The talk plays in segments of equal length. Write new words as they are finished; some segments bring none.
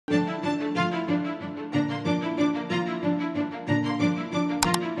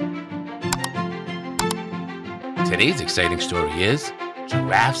Today's exciting story is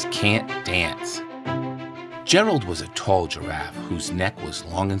Giraffes Can't Dance. Gerald was a tall giraffe whose neck was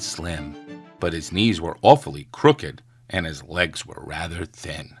long and slim, but his knees were awfully crooked and his legs were rather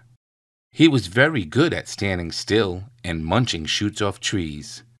thin. He was very good at standing still and munching shoots off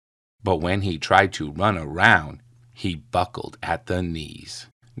trees, but when he tried to run around, he buckled at the knees.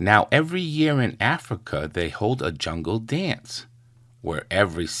 Now every year in Africa they hold a jungle dance, where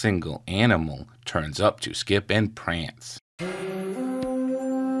every single animal turns up to skip and prance.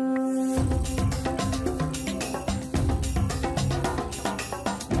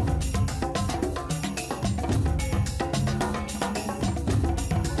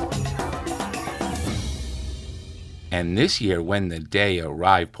 And this year when the day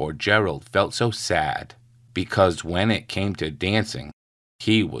arrived, poor Gerald felt so sad, because when it came to dancing,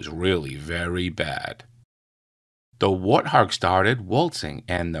 he was really very bad. The warthog started waltzing,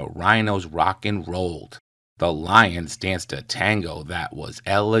 and the rhinos rock and rolled. The lions danced a tango that was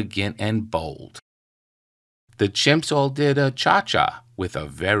elegant and bold. The chimps all did a cha-cha with a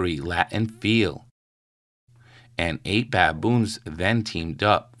very Latin feel. And 8 baboons then teamed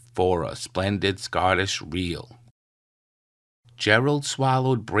up for a splendid Scottish reel. Gerald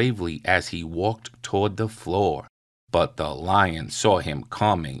swallowed bravely as he walked toward the floor, but the lions saw him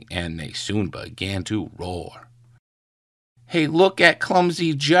coming, and they soon began to roar. "Hey, look at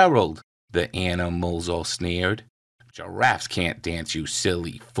clumsy Gerald," the animals all sneered. "Giraffes can't dance, you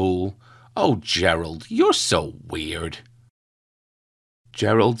silly fool. Oh, Gerald, you're so weird."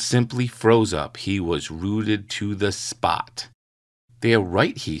 Gerald simply froze up. He was rooted to the spot. "They're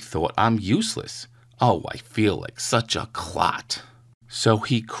right," he thought. "I'm useless. Oh, I feel like such a clot." So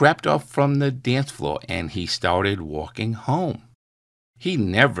he crept off from the dance floor and he started walking home. He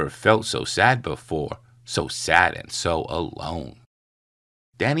never felt so sad before, so sad and so alone.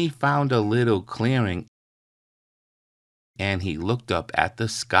 Then he found a little clearing and he looked up at the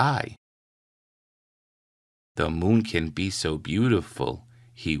sky. "The moon can be so beautiful,"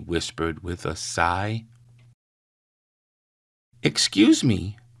 he whispered with a sigh. "Excuse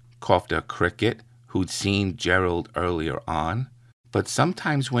me," coughed a cricket who'd seen Gerald earlier on, "but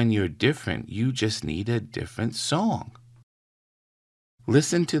sometimes when you're different, you just need a different song.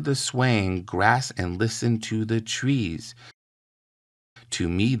 Listen to the swaying grass and listen to the trees. To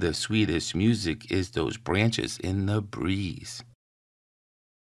me, the sweetest music is those branches in the breeze.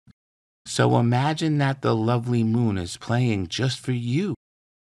 So imagine that the lovely moon is playing just for you.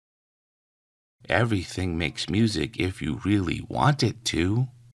 Everything makes music if you really want it to."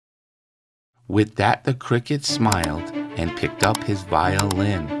 With that, the cricket smiled and picked up his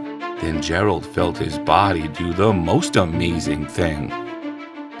violin. Then Gerald felt his body do the most amazing thing.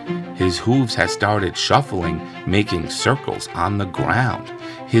 His hooves had started shuffling, making circles on the ground.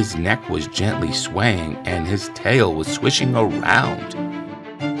 His neck was gently swaying and his tail was swishing around.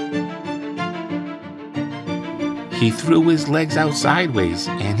 He threw his legs out sideways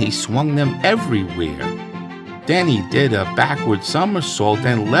and he swung them everywhere. Then he did a backward somersault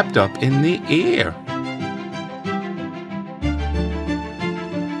and leapt up in the air.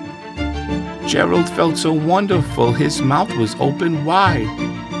 Gerald felt so wonderful, his mouth was open wide.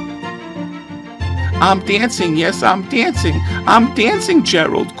 "I'm dancing, yes, I'm dancing,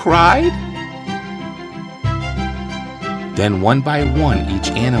 Gerald cried. Then one by one, each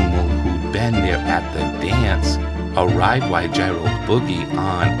animal who'd been there at the dance arrived while Gerald boogied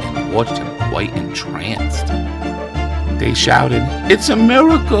on and watched him quite entranced. They shouted, "It's a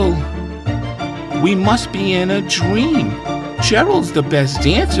miracle! We must be in a dream. Gerald's the best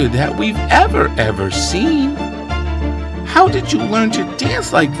dancer that we've ever seen. How did you learn to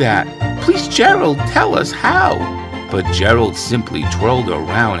dance like that? Please, Gerald, tell us how." But Gerald simply twirled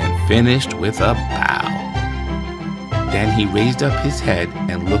around and finished with a bow. Then he raised up his head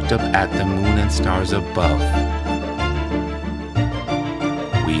and looked up at the moon and stars above.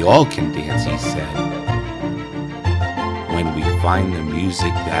 "We all can dance," he said, "when we find the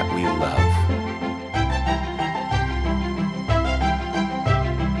music that we love."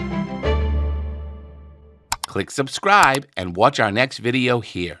 Click subscribe and watch our next video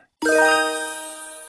here.